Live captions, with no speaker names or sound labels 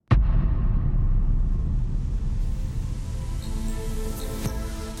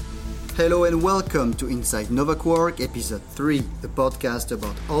Hello and welcome to Inside Nova Quark Episode 3, the podcast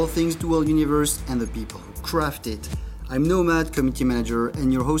about all things Dual Universe and the people who craft it. I'm Nomad, Community Manager,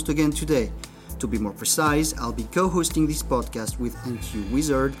 and your host again today. To be more precise, I'll be co-hosting this podcast with NQ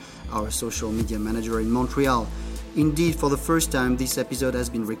Wizard, our social media manager in Montreal. Indeed, for the first time, this episode has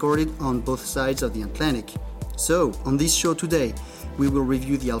been recorded on both sides of the Atlantic. So, on this show today, we will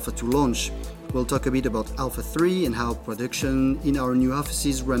review the Alpha 2 launch. We'll talk a bit about Alpha 3 and how production in our new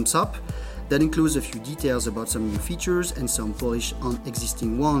offices ramps up. That includes a few details about some new features and some polish on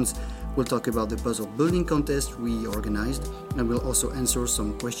existing ones. We'll talk about the puzzle building contest we organized, and we'll also answer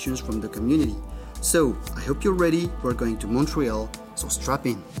some questions from the community. So, I hope you're ready. We're going to Montreal, so strap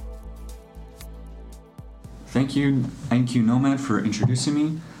in. Thank you, NQ Nomad, for introducing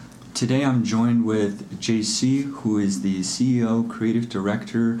me. Today I'm joined with JC, who is the CEO, Creative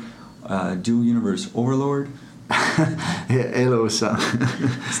Director, Dual Universe Overlord. Hello, sir.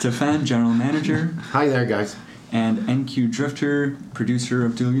 Stefan, General Manager. Hi there, guys. And NQ Drifter, Producer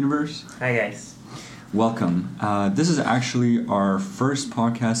of Dual Universe. Hi, guys. Welcome. This is actually our first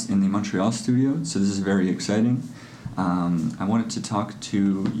podcast in the Montreal studio, so this is very exciting. I wanted to talk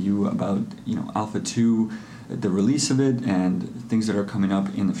to you about, Alpha 2, the release of it, and things that are coming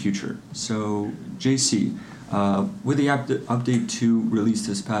up in the future. So, JC, with the Update 2 released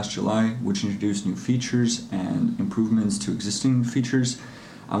this past July, which introduced new features and improvements to existing features,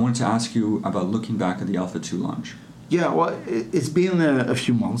 I wanted to ask you about looking back at the Alpha 2 launch. Yeah, well, it's been a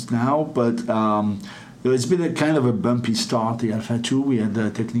few months now, but it's been a kind of a bumpy start, the Alpha 2. We had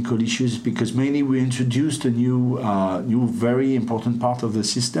technical issues because mainly we introduced a new very important part of the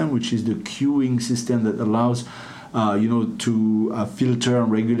system, which is the queuing system that allows to filter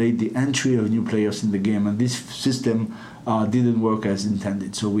and regulate the entry of new players in the game. And this system didn't work as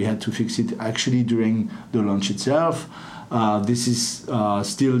intended, so we had to fix it actually during the launch itself. This is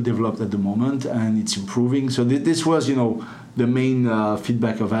still developed at the moment, and it's improving. So this was, the main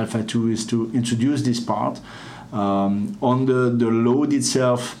feedback of Alpha 2 is to introduce this part. On the load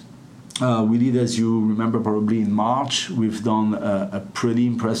itself, we did, as you remember probably in March, we've done a pretty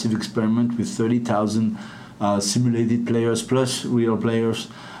impressive experiment with 30,000 simulated players plus real players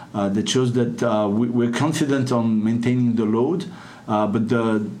that shows that we're confident on maintaining the load. But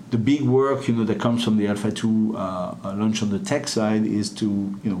the big work, that comes from the Alpha 2 launch on the tech side is to,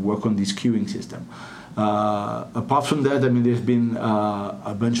 work on this queuing system. Apart from that, there's been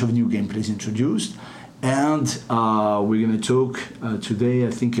a bunch of new gameplays introduced, and we're going to talk today, I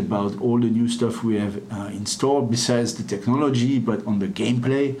think, about all the new stuff we have in store besides the technology, but on the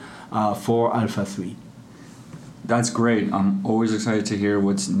gameplay for Alpha 3. That's great. I'm always excited to hear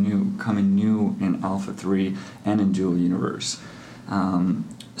what's coming new in Alpha 3 and in Dual Universe.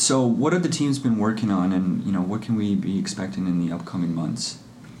 So what have the teams been working on, and what can we be expecting in the upcoming months?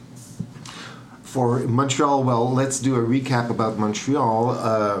 For Montreal, well, let's do a recap about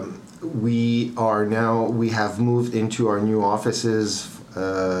Montreal. We have moved into our new offices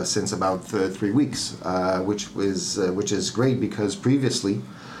since about 3 weeks, which is great because previously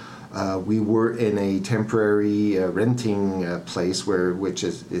we were in a temporary renting place which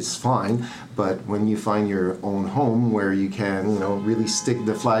is fine, but when you find your own home where you can really stick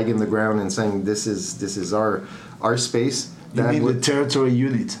the flag in the ground and saying this is our space. You mean the territory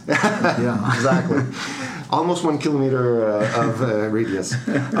unit? Yeah, exactly. Almost 1 kilometer of radius.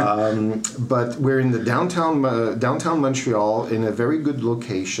 But we're in the downtown Montreal in a very good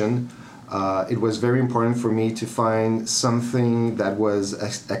location. It was very important for me to find something that was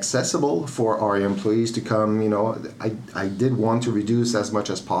accessible for our employees to come. I did want to reduce as much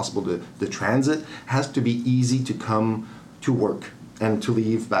as possible the transit. Has to be easy to come to work and to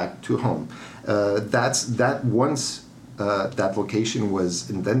leave back to home. Once that location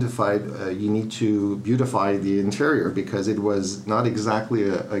was identified, you need to beautify the interior because it was not exactly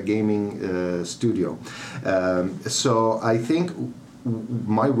a gaming studio. So I think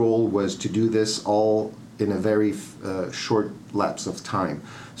my role was to do this all in a very short lapse of time.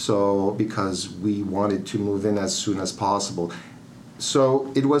 So because we wanted to move in as soon as possible.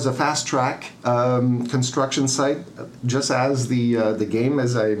 So it was a fast track construction site, just as the game,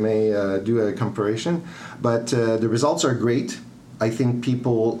 as I may do a comparison. But the results are great. I think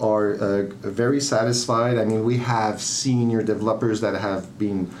people are very satisfied. We have senior developers that have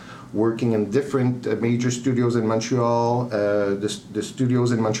been working in different major studios in Montreal. The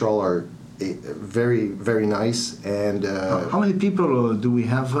studios in Montreal are very, very nice. And how many people do we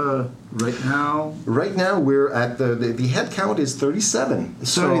have right now? Right now, we're at the head count is 37.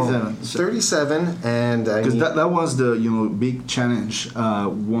 37, and because that was the big challenge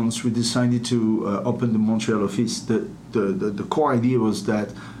once we decided to open the Montreal office. The core idea was that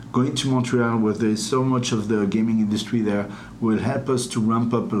going to Montreal, where there is so much of the gaming industry there, will help us to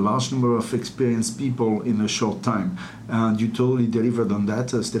ramp up a large number of experienced people in a short time. And you totally delivered on that,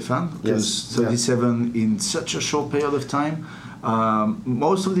 Stefan. Because Yes. 37 in such a short period of time.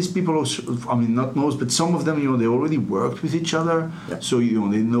 Most of these people, I mean, not most, but some of them, they already worked with each other, so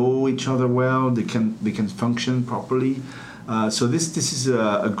they know each other well. They can function properly. So this is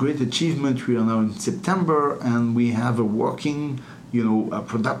a great achievement. We are now in September, and we have a working, a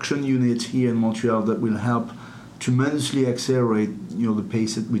production unit here in Montreal that will help tremendously accelerate, the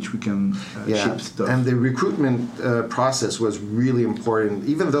pace at which we can ship stuff. And the recruitment process was really important.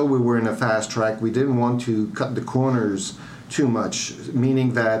 Even though we were in a fast track, we didn't want to cut the corners too much,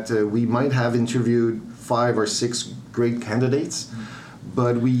 meaning that we might have interviewed 5 or 6 great candidates,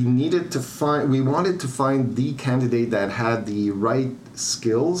 but we wanted to find the candidate that had the right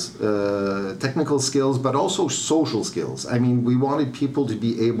skills, technical skills, but also social skills. I mean, we wanted people to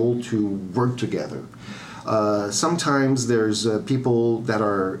be able to work together. Sometimes there's people that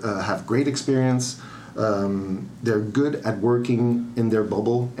have great experience. They're good at working in their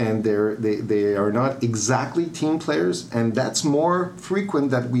bubble, and they are not exactly team players, and that's more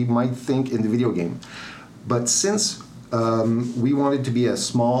frequent than we might think in the video game. But since we wanted to be a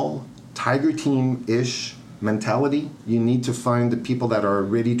small tiger team-ish mentality, you need to find the people that are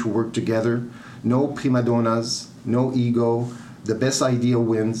ready to work together. No prima donnas, no ego. The best idea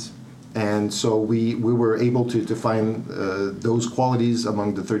wins. And so we were able to find those qualities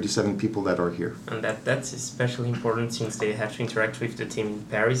among the 37 people that are here. And that's especially important since they have to interact with the team in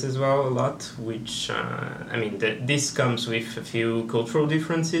Paris as well a lot, which, this comes with a few cultural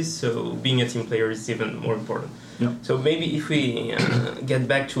differences, so being a team player is even more important. Yeah. So maybe if we get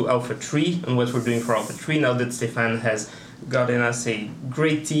back to Alpha 3 and what we're doing for Alpha 3, now that Stefan has gotten us a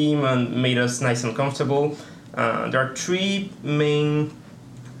great team and made us nice and comfortable, there are 3 main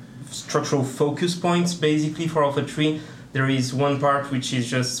structural focus points basically for Alpha 3. There is one part which is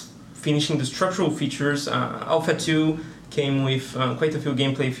just finishing the structural features. Alpha 2 came with quite a few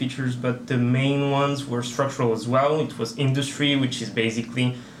gameplay features, but the main ones were structural as well. It was industry, which is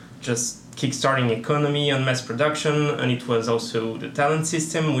basically just kickstarting economy and mass production, and it was also the talent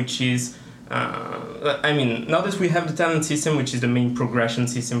system, which is now that we have the talent system, which is the main progression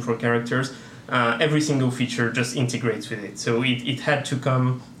system for characters, every single feature just integrates with it. So it had to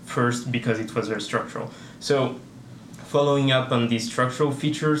come first because it was very structural. So following up on these structural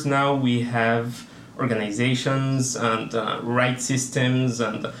features, now we have organizations and right systems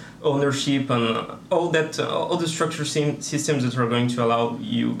and ownership and all the structure systems that are going to allow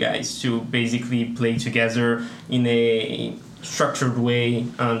you guys to basically play together in a structured way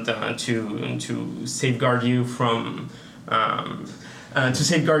and to safeguard you from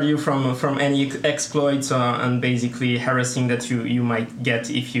any exploits and basically harassing that you might get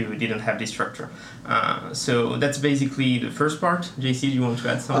if you didn't have this structure. So that's basically the first part. JC, do you want to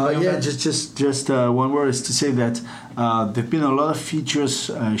add something? Just one word is to say that there've been a lot of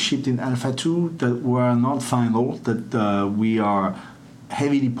features shipped in Alpha 2 that were not final, that we are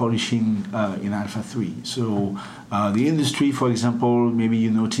heavily polishing in Alpha 3. So the industry, for example, maybe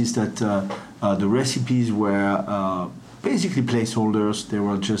you noticed that the recipes were basically placeholders. They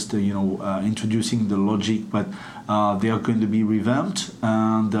were just introducing the logic, but they are going to be revamped,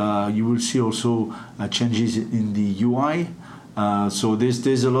 and you will see also changes in the UI. So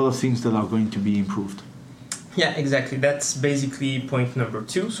there's a lot of things that are going to be improved. Yeah, exactly. That's basically point number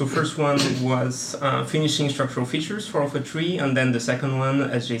 2. So first one was finishing structural features for Alpha 3, and then the second one,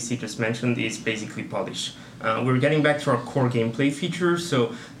 as JC just mentioned, is basically polish. We're getting back to our core gameplay features,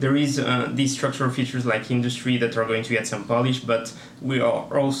 so there is these structural features like industry that are going to get some polish, but we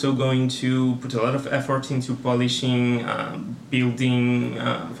are also going to put a lot of effort into polishing, building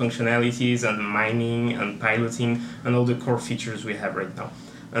functionalities and mining and piloting and all the core features we have right now.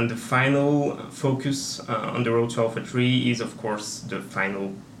 And the final focus on the road to Alpha 3 is, of course, the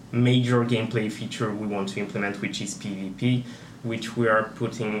final major gameplay feature we want to implement, which is PvP, which we are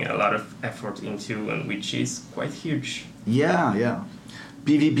putting a lot of effort into and which is quite huge. Yeah.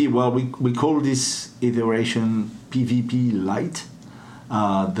 PvP, well, we call this iteration PvP Lite.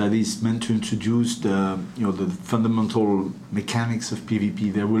 That is meant to introduce the fundamental mechanics of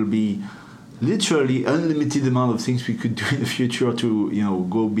PvP. There will be literally unlimited amount of things we could do in the future to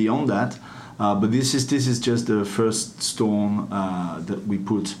go beyond that, but this is just the first stone that we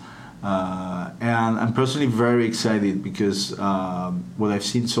put, and I'm personally very excited because what I've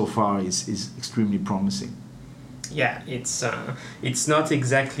seen so far is extremely promising. Yeah, it's not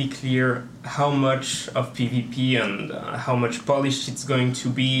exactly clear how much of PvP and how much polished it's going to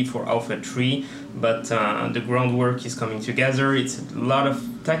be for Alpha 3, but the groundwork is coming together. It's a lot of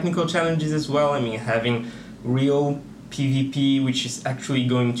technical challenges as well. I mean, having real PvP, which is actually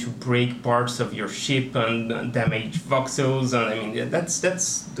going to break parts of your ship and damage voxels, and I mean that's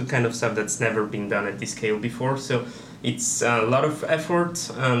the kind of stuff that's never been done at this scale before. So it's a lot of effort,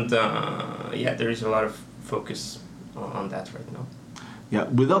 and there is a lot of focus on that right now. Yeah,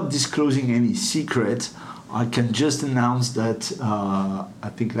 without disclosing any secret, I can just announce that I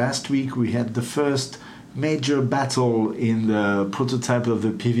think last week we had the first major battle in the prototype of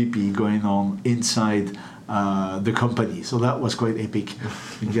the PvP going on inside the company. So that was quite epic.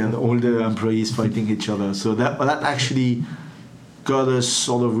 Again, all the employees fighting each other. So that actually got us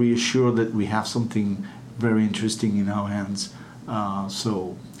sort of reassured that we have something very interesting in our hands.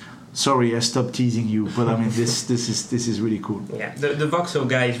 So sorry, I stopped teasing you, but I mean this is really cool. Yeah, the voxel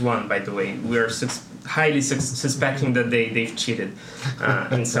guys won, by the way. We are highly suspecting that they've cheated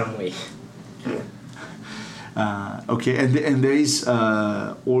in some way. Okay, and there is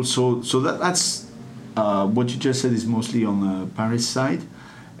also, so that's what you just said is mostly on the Paris side,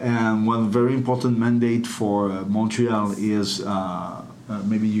 and one very important mandate for Montreal is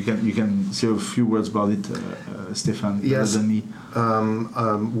maybe you can say a few words about it, Stéphane. Yes. Than me.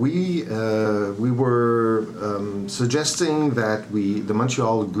 We were suggesting that the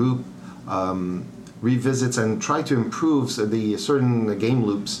Montreal group revisits and try to improve the certain game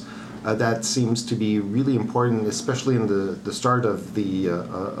loops that seems to be really important, especially in the start of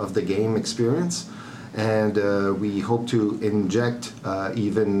the game experience. And we hope to inject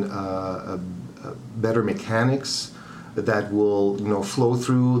even better mechanics that will flow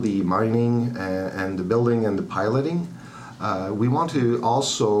through the mining and the building and the piloting. We want to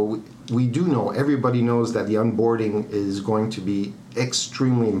also, we do know, everybody knows that the onboarding is going to be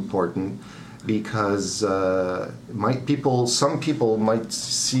extremely important, because some people might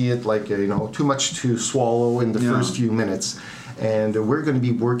see it like too much to swallow in the first few minutes. And we're going to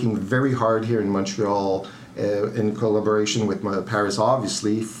be working very hard here in Montreal in collaboration with Paris,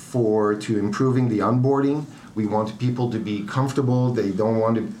 obviously, to improving the onboarding. We want people to be comfortable. We don't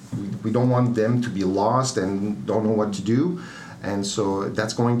want them to be lost and don't know what to do. And so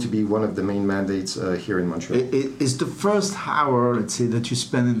that's going to be one of the main mandates here in Montreal. It's the first hour, let's say, that you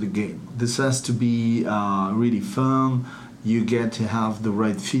spend in the game. This has to be really fun. You get to have the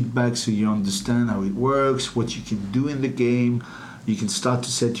right feedback so you understand how it works, what you can do in the game. You can start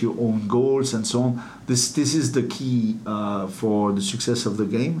to set your own goals and so on. This is the key for the success of the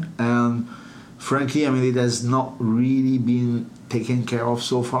game. And frankly, I mean, it has not really been taken care of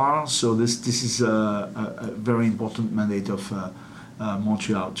so far. So this is a very important mandate of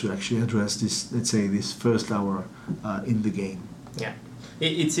Montreal to actually address this, let's say, this first hour in the game. Yeah.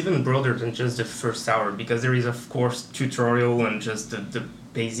 It's even broader than just the first hour, because there is, of course, tutorial and just the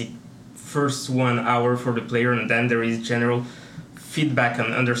basic first 1 hour for the player, and then there is general feedback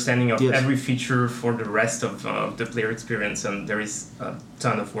and understanding of every feature for the rest of the player experience, and there is a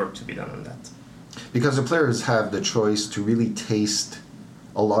ton of work to be done on that. Because the players have the choice to really taste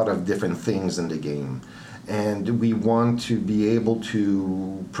a lot of different things in the game. And we want to be able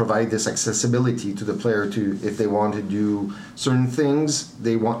to provide this accessibility to the player to, if they want to do certain things,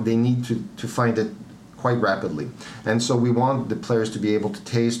 they need to find it quite rapidly. And so we want the players to be able to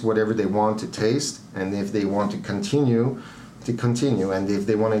taste whatever they want to taste, and if they want to continue, and if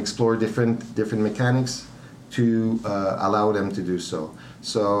they want to explore different mechanics, to allow them to do so.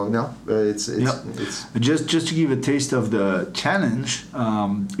 So no, it's just to give a taste of the challenge.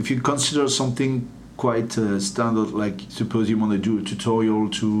 If you consider something quite standard, like suppose you want to do a tutorial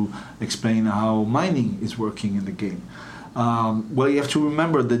to explain how mining is working in the game. Well, you have to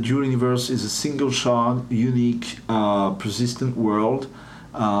remember that Dual Universe is a single shard, unique, persistent world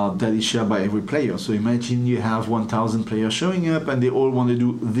that is shared by every player. So imagine you have 1,000 players showing up and they all want to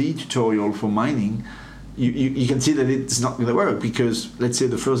do the tutorial for mining. You can see that it's not going to work, because let's say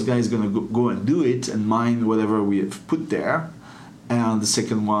the first guy is going to go and do it and mine whatever we have put there, and the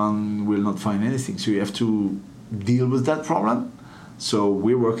second one will not find anything. So you have to deal with that problem. So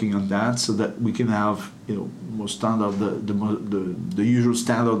we're working on that so that we can have more standard the usual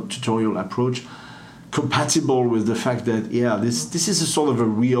standard tutorial approach, compatible with the fact that this is a sort of a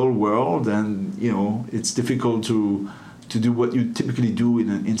real world, and it's difficult to do what you typically do in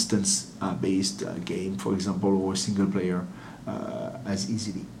an instance based game, for example, or single player as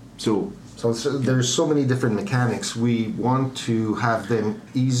easily. So there's so many different mechanics. We want to have them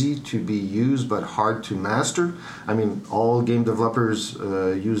easy to be used but hard to master. I mean, all game developers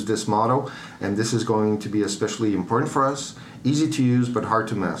use this motto, and this is going to be especially important for us. Easy to use but hard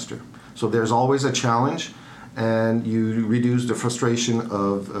to master. So there's always a challenge, and you reduce the frustration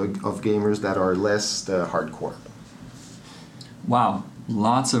of gamers that are less hardcore. Wow,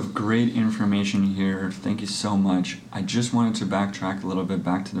 lots of great information here. Thank you so much. I just wanted to backtrack a little bit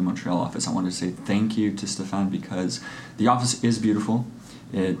back to the Montreal office. I wanted to say thank you to Stéphane because the office is beautiful.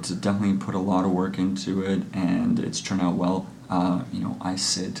 It definitely put a lot of work into it, and it's turned out well. I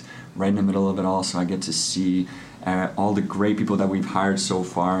sit right in the middle of it all, so I get to see all the great people that we've hired so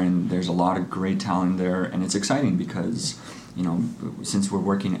far, and there's a lot of great talent there, and it's exciting because since we're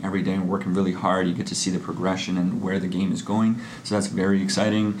working every day and working really hard, you get to see the progression and where the game is going. So that's very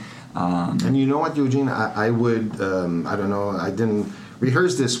exciting. And you know what, Eugene? I would, I don't know, I didn't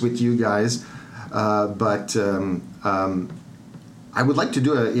rehearse this with you guys, but I would like to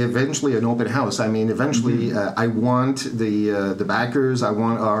do eventually an open house. I mean, eventually, I want the backers, I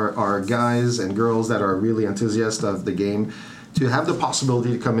want our guys and girls that are really enthusiasts of the game to have the possibility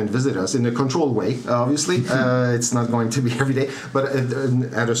to come and visit us in a controlled way, obviously. It's not going to be every day. But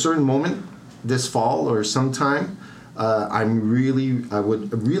at a certain moment, this fall or sometime, I would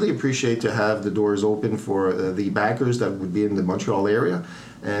really appreciate to have the doors open for the backers that would be in the Montreal area,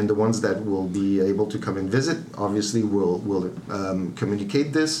 and the ones that will be able to come and visit. Obviously, we'll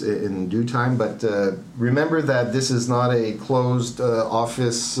communicate this in due time. But remember that this is not a closed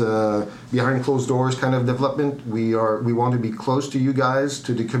office, behind closed doors kind of development. We want to be close to you guys,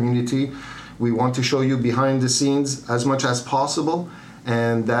 to the community. We want to show you behind the scenes as much as possible.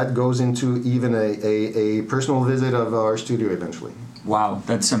 And that goes into even a personal visit of our studio eventually. Wow,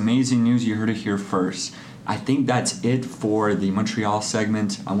 that's amazing news. You heard it here first. I think that's it for the Montreal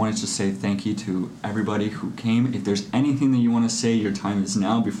segment. I wanted to say thank you to everybody who came. If there's anything that you want to say, your time is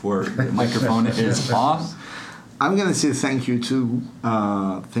now before the microphone is off. I'm going to say thank you to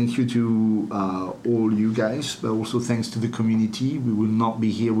all you guys, but also thanks to the community. We will not be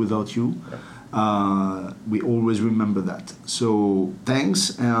here without you. We always remember that. So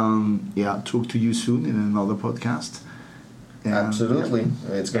thanks, and talk to you soon in another podcast. And absolutely.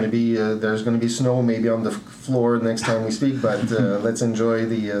 It's going to be there's going to be snow maybe on the floor next time we speak, but let's enjoy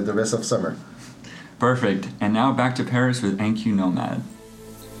the rest of summer. Perfect. And now back to Paris with NQ Nomad.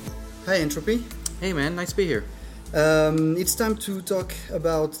 Hi, Entropy. Hey man, nice to be here. It's time to talk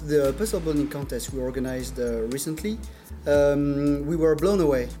about the puzzle building contest we organized recently. We were blown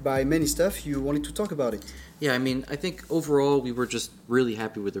away by many stuff. You wanted to talk about it. Yeah, I mean, I think overall we were just really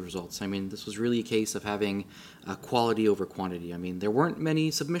happy with the results. I mean, this was really a case of having quality over quantity. I mean, there weren't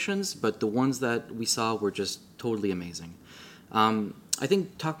many submissions, but the ones that we saw were just totally amazing. I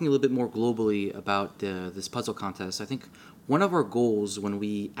think talking a little bit more globally about this puzzle contest, I think one of our goals when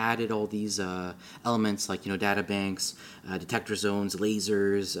we added all these elements like data banks, detector zones,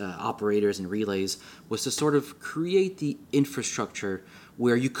 lasers, operators, and relays was to sort of create the infrastructure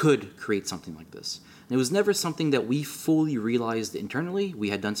where you could create something like this. And it was never something that we fully realized internally.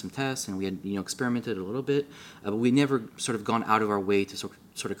 We had done some tests and we had experimented a little bit, but we never sort of gone out of our way to sort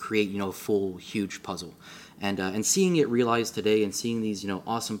of create a full huge puzzle. And seeing it realized today, and seeing these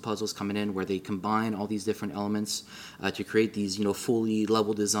awesome puzzles coming in where they combine all these different elements to create these fully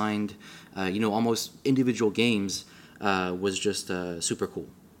level designed almost individual games was just super cool.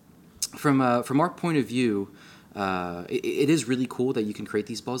 From our point of view, it is really cool that you can create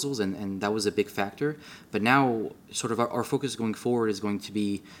these puzzles, and that was a big factor. But now, sort of our focus going forward is going to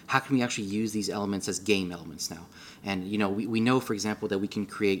be how can we actually use these elements as game elements now. And we know, for example, that we can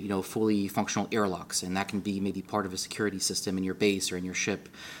create fully functional airlocks, and that can be maybe part of a security system in your base or in your ship.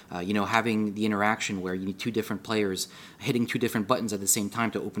 Having the interaction where you need two different players hitting two different buttons at the same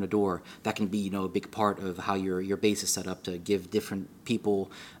time to open a door. That can be a big part of how your base is set up to give different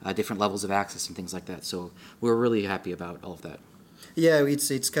people different levels of access and things like that. So we're really happy about all of that. Yeah,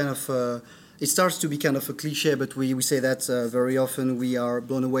 it's kind of. It starts to be kind of a cliche, but we say that very often. We are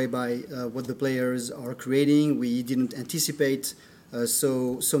blown away by what the players are creating. We didn't anticipate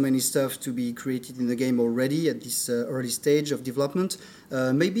so many stuff to be created in the game already at this early stage of development.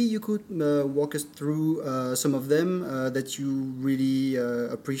 Maybe you could walk us through some of them that you really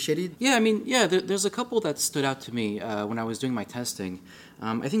appreciated? Yeah, I mean, there's a couple that stood out to me when I was doing my testing.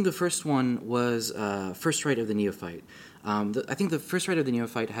 I think the first one was First Rite of the Neophyte. I think the first ride of the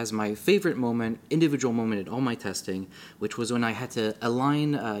Neophyte has my favorite moment, individual moment in all my testing, which was when I had to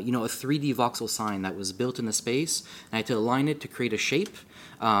align, a 3D voxel sign that was built in the space, and I had to align it to create a shape.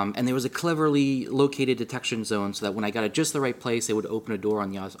 And there was a cleverly located detection zone so that when I got it just the right place, it would open a door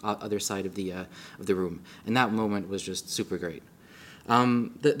on the other side of the room. And that moment was just super great.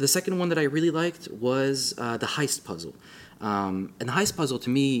 The second one that I really liked was the heist puzzle. And the heist puzzle, to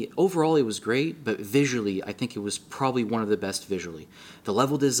me, overall it was great, but visually, I think it was probably one of the best visually. The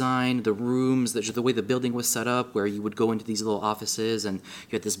level design, the rooms, the way the building was set up, where you would go into these little offices, and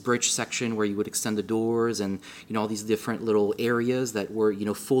you had this bridge section where you would extend the doors, and all these different little areas that were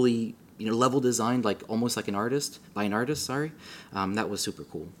fully level designed, like almost like an artist. That was super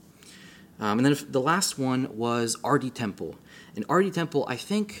cool. And then the last one was RD Temple. And RD Temple, I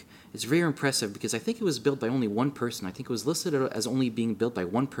think, is very impressive because I think it was built by only one person. I think it was listed as only being built by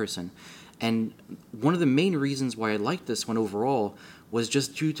one person. And one of the main reasons why I liked this one overall was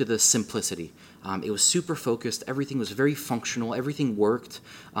just due to the simplicity. It was super focused. Everything was very functional. Everything worked.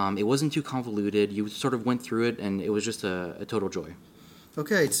 It wasn't too convoluted. You sort of went through it, and it was just a total joy.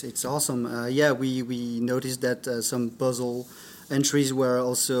 Okay, it's awesome. We noticed that some puzzle entries were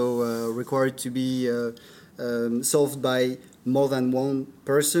also required to be solved by more than one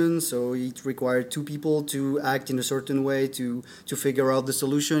person, so it required two people to act in a certain way to figure out the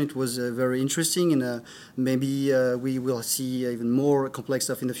solution. It was very interesting, and maybe we will see even more complex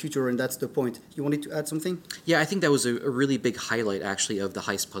stuff in the future, and that's the point. You wanted to add something? Yeah, I think that was a really big highlight, actually, of the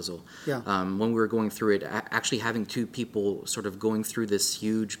heist puzzle. Yeah. When we were going through it, actually having two people sort of going through this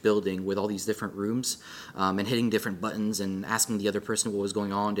huge building with all these different rooms and hitting different buttons and asking the other person what was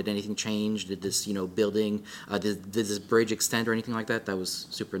going on. Did anything change? Did this, building, did this bridge extend or anything like that? That was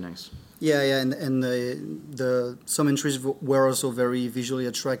super nice. And the some entries were also very visually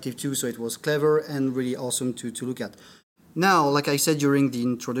attractive too, so it was clever and really awesome to look at. Now, like I said during the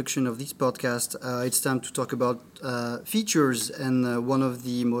introduction of this podcast, it's time to talk about features, and one of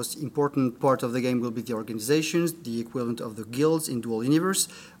the most important part of the game will be the organizations, the equivalent of the guilds in Dual Universe.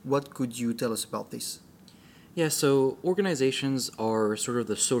 What could you tell us about this? Yeah, so organizations are sort of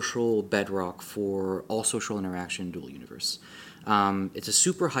the social bedrock for all social interaction in Dual Universe. It's a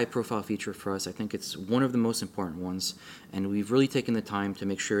super high-profile feature for us. I think it's one of the most important ones, and we've really taken the time to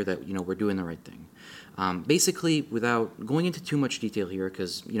make sure that we're doing the right thing. Basically, without going into too much detail here,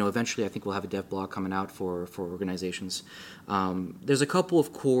 because eventually I think we'll have a dev blog coming out for organizations. There's a couple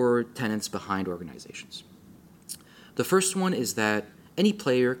of core tenets behind organizations. The first one is that any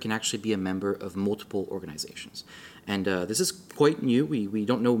player can actually be a member of multiple organizations. And this is quite new. We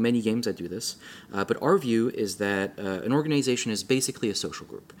don't know many games that do this. But our view is that an organization is basically a social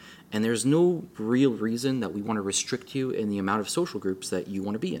group. And there's no real reason that we want to restrict you in the amount of social groups that you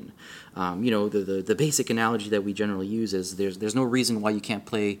want to be in. The basic analogy that we generally use is there's no reason why you can't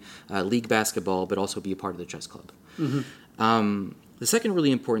play league basketball but also be a part of the chess club. Mm-hmm. The second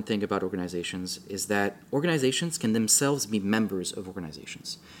really important thing about organizations is that organizations can themselves be members of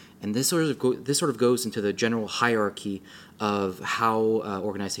organizations. And this sort of goes into the general hierarchy of how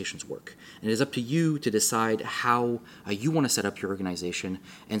organizations work. And it is up to you to decide how you want to set up your organization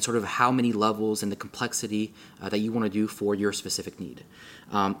and sort of how many levels and the complexity that you want to do for your specific need.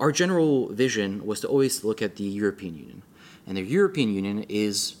 Our general vision was to always look at the European Union. And the European Union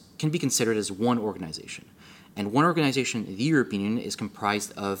can be considered as one organization. And one organization, the European Union, is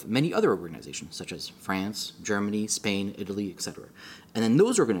comprised of many other organizations, such as France, Germany, Spain, Italy, etc. And then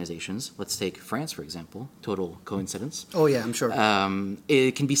those organizations, let's take France, for example, total coincidence. Oh, yeah, I'm sure.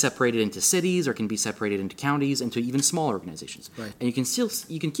 It can be separated into cities or can be separated into counties, into even smaller organizations. Right. And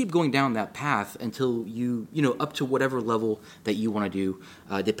you can keep going down that path until up to whatever level that you want to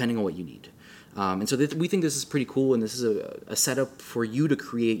do, depending on what you need. And so we think this is pretty cool, and this is a setup for you to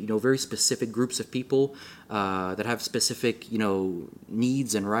create, very specific groups of people that have specific,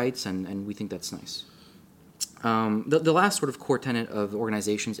 needs and rights, and we think that's nice. The last sort of core tenet of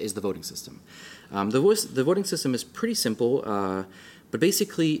organizations is the voting system. The voting system is pretty simple, but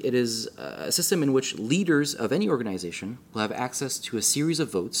basically it is a system in which leaders of any organization will have access to a series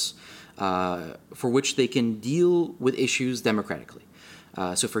of votes for which they can deal with issues democratically.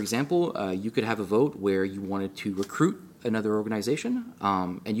 So, for example, you could have a vote where you wanted to recruit another organization,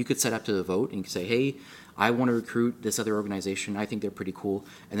 and you could set up to the vote and you could say, hey, I want to recruit this other organization. I think they're pretty cool.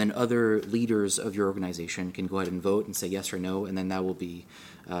 And then other leaders of your organization can go ahead and vote and say yes or no, and then that will be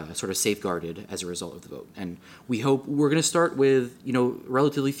sort of safeguarded as a result of the vote. And we're going to start with,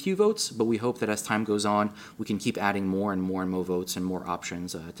 relatively few votes, but we hope that as time goes on, we can keep adding more and more and more votes and more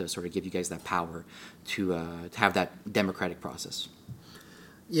options to sort of give you guys that power to have that democratic process.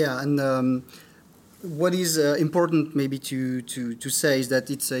 Yeah, and what is important maybe to say is that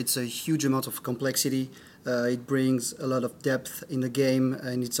it's a huge amount of complexity. It brings a lot of depth in the game,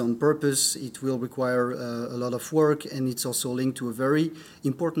 and it's on purpose. It will require a lot of work, and it's also linked to a very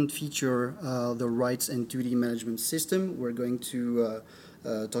important feature, the rights and duty management system. We're going to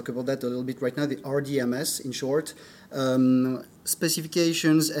talk about that a little bit right now, the RDMS in short.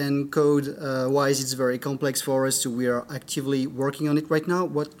 Specifications and code wise, it's very complex for us, so we are actively working on it right now.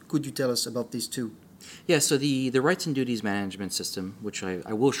 What could you tell us about these two? Yeah, so the rights and duties management system, which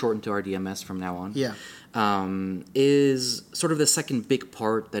I will shorten to RDMS from now on, is sort of the second big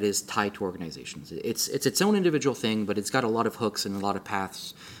part that is tied to organizations. It's its own individual thing, but it's got a lot of hooks and a lot of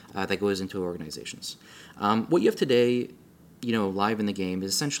paths that goes into organizations. What you have today, live in the game,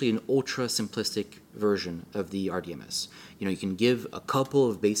 is essentially an ultra simplistic version of the RDMS. You can give a couple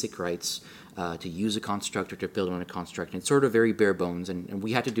of basic rights to use a construct or to build on a construct, and it's sort of very bare bones, and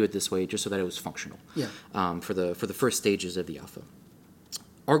we had to do it this way just so that it was functional for the first stages of the alpha.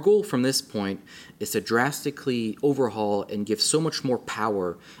 Our goal from this point is to drastically overhaul and give so much more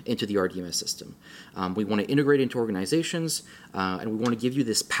power into the RDMS system. We want to integrate into organizations, and we want to give you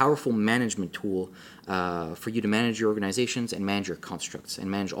this powerful management tool for you to manage your organizations and manage your constructs and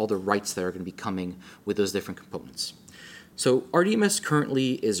manage all the rights that are going to be coming with those different components. So RDMS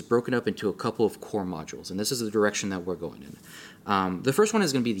currently is broken up into a couple of core modules, and this is the direction that we're going in. The first one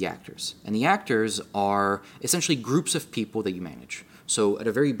is going to be the actors, and the actors are essentially groups of people that you manage. So at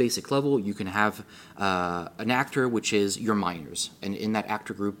a very basic level, you can have an actor, which is your miners. And in that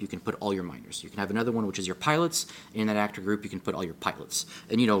actor group, you can put all your miners. You can have another one, which is your pilots. And in that actor group, you can put all your pilots.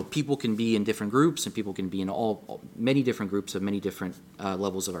 And, people can be in different groups, and people can be in many different groups of many different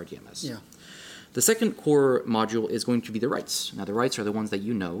levels of RDMS. Yeah. The second core module is going to be the rights. Now, the rights are the ones that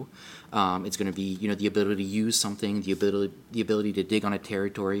you know. It's going to be, the ability to use something, the ability to dig on a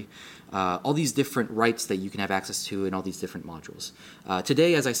territory, all these different rights that you can have access to in all these different modules.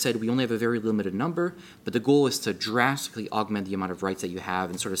 Today, as I said, we only have a very limited number, but the goal is to drastically augment the amount of rights that you have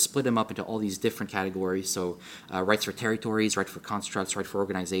and sort of split them up into all these different categories. So rights for territories, right for constructs, right for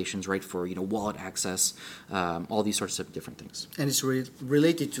organizations, right for, wallet access, all these sorts of different things. And it's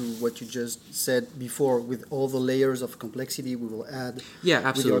related to what you just said before, with all the layers of complexity we will add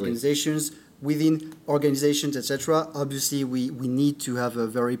with the organizations. Within organizations, etc., obviously we need to have a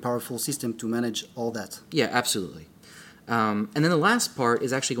very powerful system to manage all that. Yeah, absolutely. And then the last part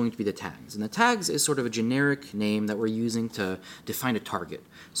is actually going to be the tags. And the tags is sort of a generic name that we're using to define a target.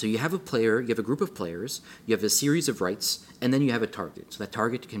 So you have a player, you have a group of players, you have a series of rights, and then you have a target. So that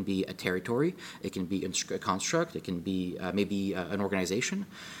target can be a territory, it can be a construct, it can be maybe an organization.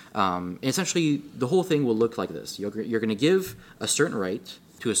 And essentially, the whole thing will look like this. You're going to give a certain right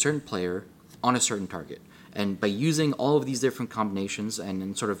to a certain player on a certain target. And by using all of these different combinations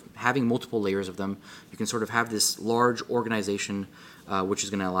and sort of having multiple layers of them, you can sort of have this large organization which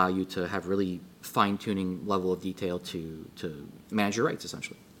is going to allow you to have really fine-tuning level of detail to manage your rights,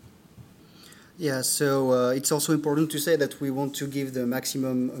 essentially. Yeah, so it's also important to say that we want to give the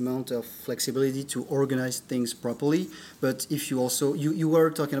maximum amount of flexibility to organize things properly. But if you also, you were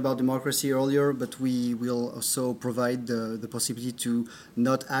talking about democracy earlier, but we will also provide the possibility to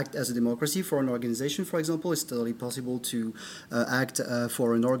not act as a democracy for an organization, for example. It's totally possible to act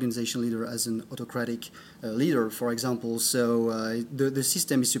for an organization leader as an autocratic leader, for example. So the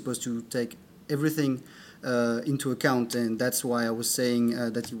system is supposed to take everything into account, and that's why I was saying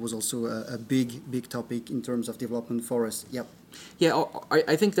that it was also a big topic in terms of development for us. Yep. Yeah,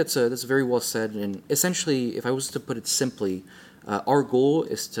 I think that's very well said. And essentially, if I was to put it simply, our goal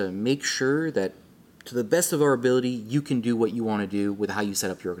is to make sure that, to the best of our ability, you can do what you want to do with how you set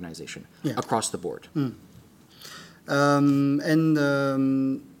up your organization across the board.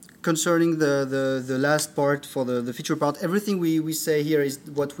 Concerning the last part, for the feature part, everything we say here is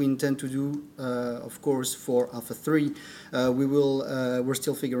what we intend to do, of course, for Alpha 3. We're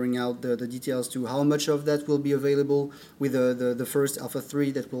still figuring out the details to how much of that will be available with the first Alpha 3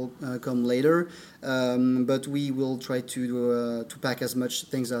 that will come later. But we will try to pack as much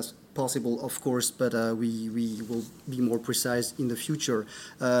things as possible, of course, but we will be more precise in the future.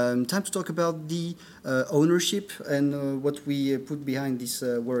 Time to talk about the ownership and what we put behind this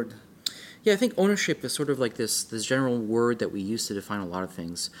word. Yeah, I think ownership is sort of like this general word that we use to define a lot of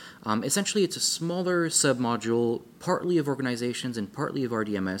things. Essentially, it's a smaller submodule, partly of organizations and partly of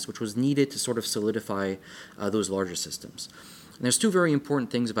RDMS, which was needed to sort of solidify those larger systems. And there's two very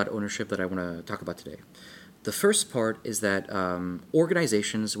important things about ownership that I want to talk about today. The first part is that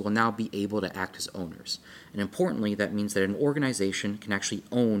organizations will now be able to act as owners. And importantly, that means that an organization can actually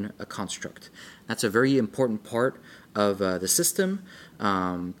own a construct. That's a very important part of the system,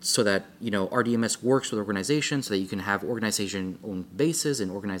 so that RDMS works with organizations, so that you can have organization-owned bases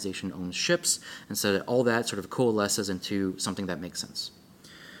and organization-owned ships, and so that all that sort of coalesces into something that makes sense.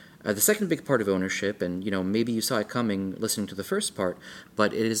 The second big part of ownership, and maybe you saw it coming listening to the first part,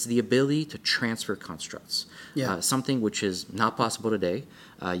 but it is the ability to transfer constructs. Yeah. Something which is not possible today.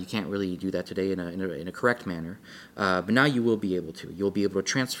 You can't really do that today in a correct manner. But now you will be able to. You'll be able to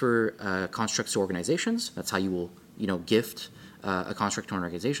transfer constructs to organizations. That's how you will gift a construct to an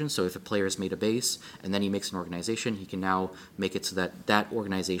organization. So if a player has made a base and then he makes an organization, he can now make it so that that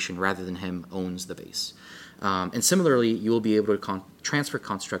organization, rather than him, owns the base. And similarly, you will be able to transfer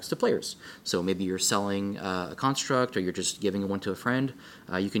constructs to players. So maybe you're selling a construct, or you're just giving one to a friend.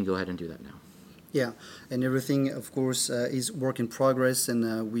 You can go ahead and do that now. Yeah, and everything, of course, is work in progress,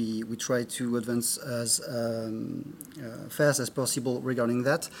 and we try to advance as fast as possible regarding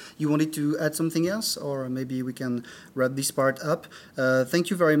that. You wanted to add something else, or maybe we can wrap this part up? Thank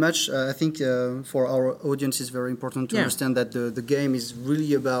you very much. I think for our audience, it's very important to understand that the game is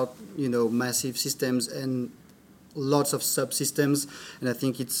really about massive systems and lots of subsystems, and I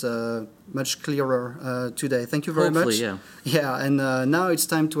think it's much clearer today. Thank you very much. Yeah. Yeah, and now it's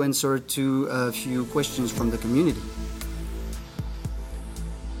time to answer to a few questions from the community.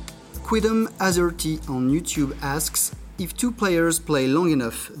 Quidam Azerty on YouTube asks, if two players play long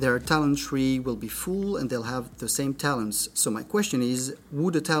enough, their talent tree will be full and they'll have the same talents. So my question is,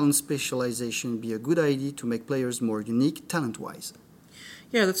 would a talent specialization be a good idea to make players more unique talent-wise?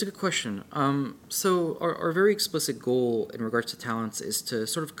 Yeah, that's a good question. So our very explicit goal in regards to talents is to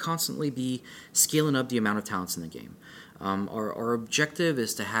sort of constantly be scaling up the amount of talents in the game. Our objective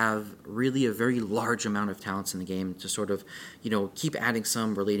is to have really a very large amount of talents in the game, to sort of, keep adding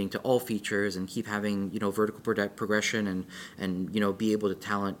some relating to all features, and keep having, vertical progression, and be able to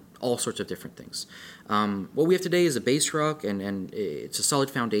talent all sorts of different things. What we have today is a base rock, and it's a solid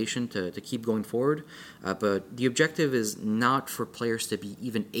foundation to keep going forward. But the objective is not for players to be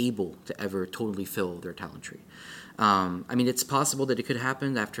even able to ever totally fill their talent tree. It's possible that it could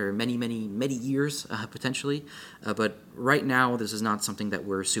happen after many, many, many years, potentially. But right now, this is not something that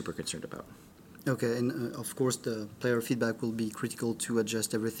we're super concerned about. Okay, and of course the player feedback will be critical to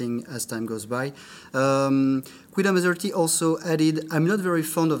adjust everything as time goes by. Quidam Azerty also added, I'm not very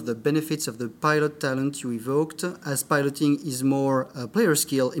fond of the benefits of the pilot talent you evoked, as piloting is more player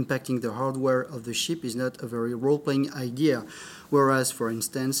skill, impacting the hardware of the ship is not a very role-playing idea, whereas, for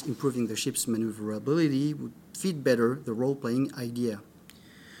instance, improving the ship's maneuverability would fit better the role-playing idea.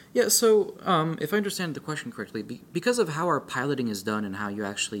 Yeah, so if I understand the question correctly, because of how our piloting is done and how you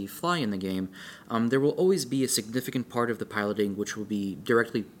actually fly in the game, there will always be a significant part of the piloting which will be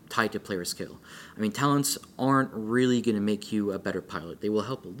directly tied to player skill. Talents aren't really going to make you a better pilot. They will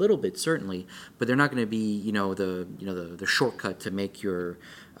help a little bit, certainly, but they're not going to be, the shortcut to make your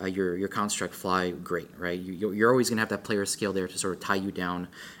construct fly great, right? You're always going to have that player skill there to sort of tie you down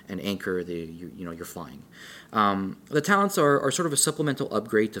and anchor your flying. The talents are sort of a supplemental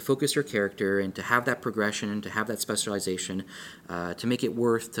upgrade to focus your character and to have that progression and to have that specialization, to make it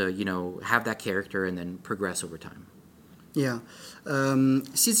worth to have that character and then progress over time. Yeah.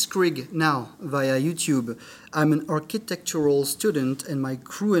 Sid Skrig now via YouTube. I'm an architectural student and my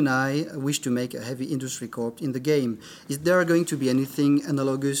crew and I wish to make a heavy industry corp in the game. Is there going to be anything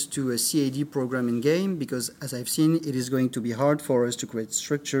analogous to a CAD program in game? Because as I've seen, it is going to be hard for us to create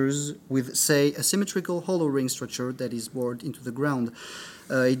structures with, say, a symmetrical hollow ring structure that is bored into the ground.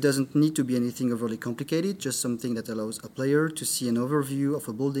 It doesn't need to be anything overly complicated, just something that allows a player to see an overview of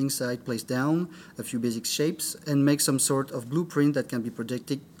a building site placed down, a few basic shapes, and make some sort of blueprint that can be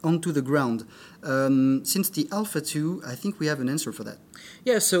projected onto the ground. Since the Alpha 2, I think we have an answer for that.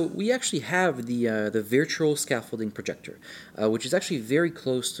 Yeah, so we actually have the virtual scaffolding projector, which is actually very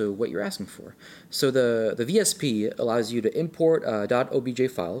close to what you're asking for. So the VSP allows you to import a .obj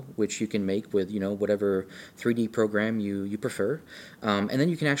file, which you can make with whatever 3D program you prefer, and then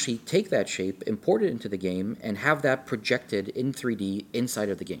you can actually take that shape, import it into the game, and have that projected in 3D inside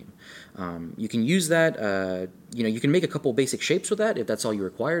of the game. You can use that. You can make a couple basic shapes with that if that's all you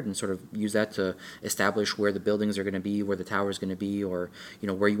required, and sort of use that to establish where the buildings are going to be, where the tower is going to be, or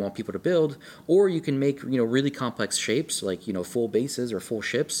where you want people to build. Or you can make really complex shapes like full bases or full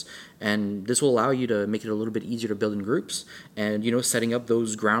ships, and this will allow you to make it a little bit easier to build in groups, and setting up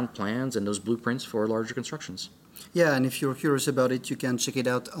those ground plans and those blueprints for larger constructions. Yeah, and if you're curious about it, you can check it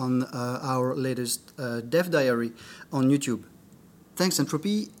out on our latest Dev Diary on YouTube. Thanks,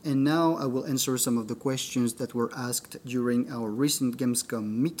 Entropy. And now I will answer some of the questions that were asked during our recent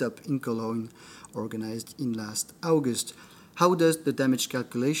Gamescom meetup in Cologne, organized in last August. How does the damage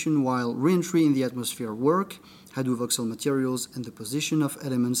calculation while re-entry in the atmosphere work? How do voxel materials and the position of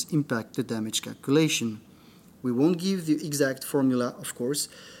elements impact the damage calculation? We won't give the exact formula, of course.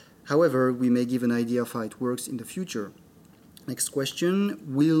 However, we may give an idea of how it works in the future. Next question,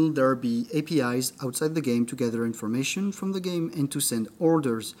 will there be APIs outside the game to gather information from the game and to send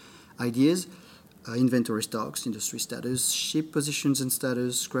orders, ideas, inventory stocks, industry status, ship positions and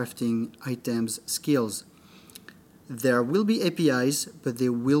status, crafting, items, skills? There will be APIs, but they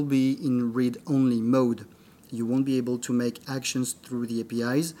will be in read-only mode. You won't be able to make actions through the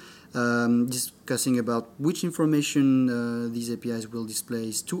APIs. Discussing about which information these APIs will display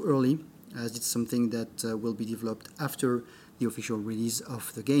is too early, as it's something that will be developed after the official release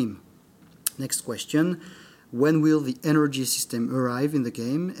of the game. Next question, when will the energy system arrive in the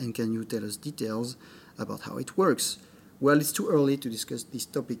game, and can you tell us details about how it works? Well, it's too early to discuss this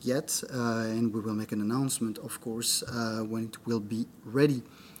topic yet, and we will make an announcement, of course, when it will be ready.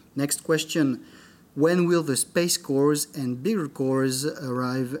 Next question, when will the space cores and bigger cores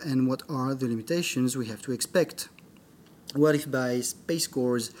arrive, and what are the limitations we have to expect? Well, if by space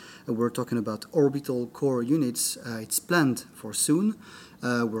cores we're talking about orbital core units, it's planned for soon.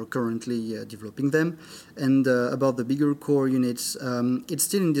 We're currently developing them. And about the bigger core units, it's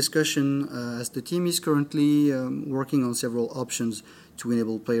still in discussion as the team is currently working on several options to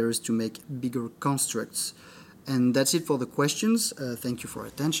enable players to make bigger constructs. And that's it for the questions. Thank you for your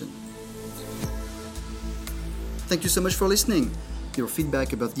attention. Thank you so much for listening. Your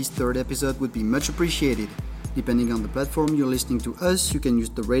feedback about this third episode would be much appreciated. Depending on the platform you're listening to us, you can use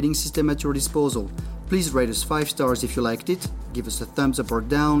the rating system at your disposal. Please rate us 5 stars if you liked it, give us a thumbs up or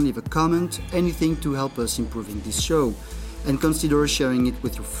down, leave a comment, anything to help us improving this show. And consider sharing it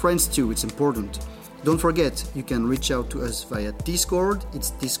with your friends too, it's important. Don't forget, you can reach out to us via Discord,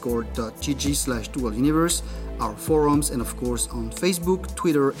 it's discord.gg/dualuniverse, our forums, and of course on Facebook,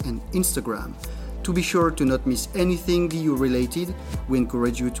 Twitter and Instagram. To be sure to not miss anything DU related, we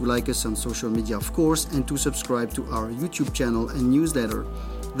encourage you to like us on social media of course and to subscribe to our YouTube channel and newsletter.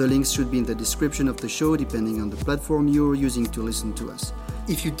 The links should be in the description of the show depending on the platform you're using to listen to us.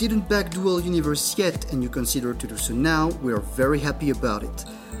 If you didn't back Dual Universe yet and you consider to do so now, we are very happy about it.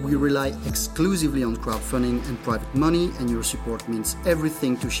 We rely exclusively on crowdfunding and private money, and your support means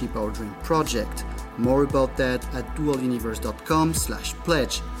everything to ship our dream project. More about that at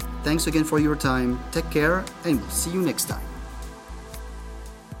dualuniverse.com/pledge. Thanks again for your time, take care, and we'll see you next time.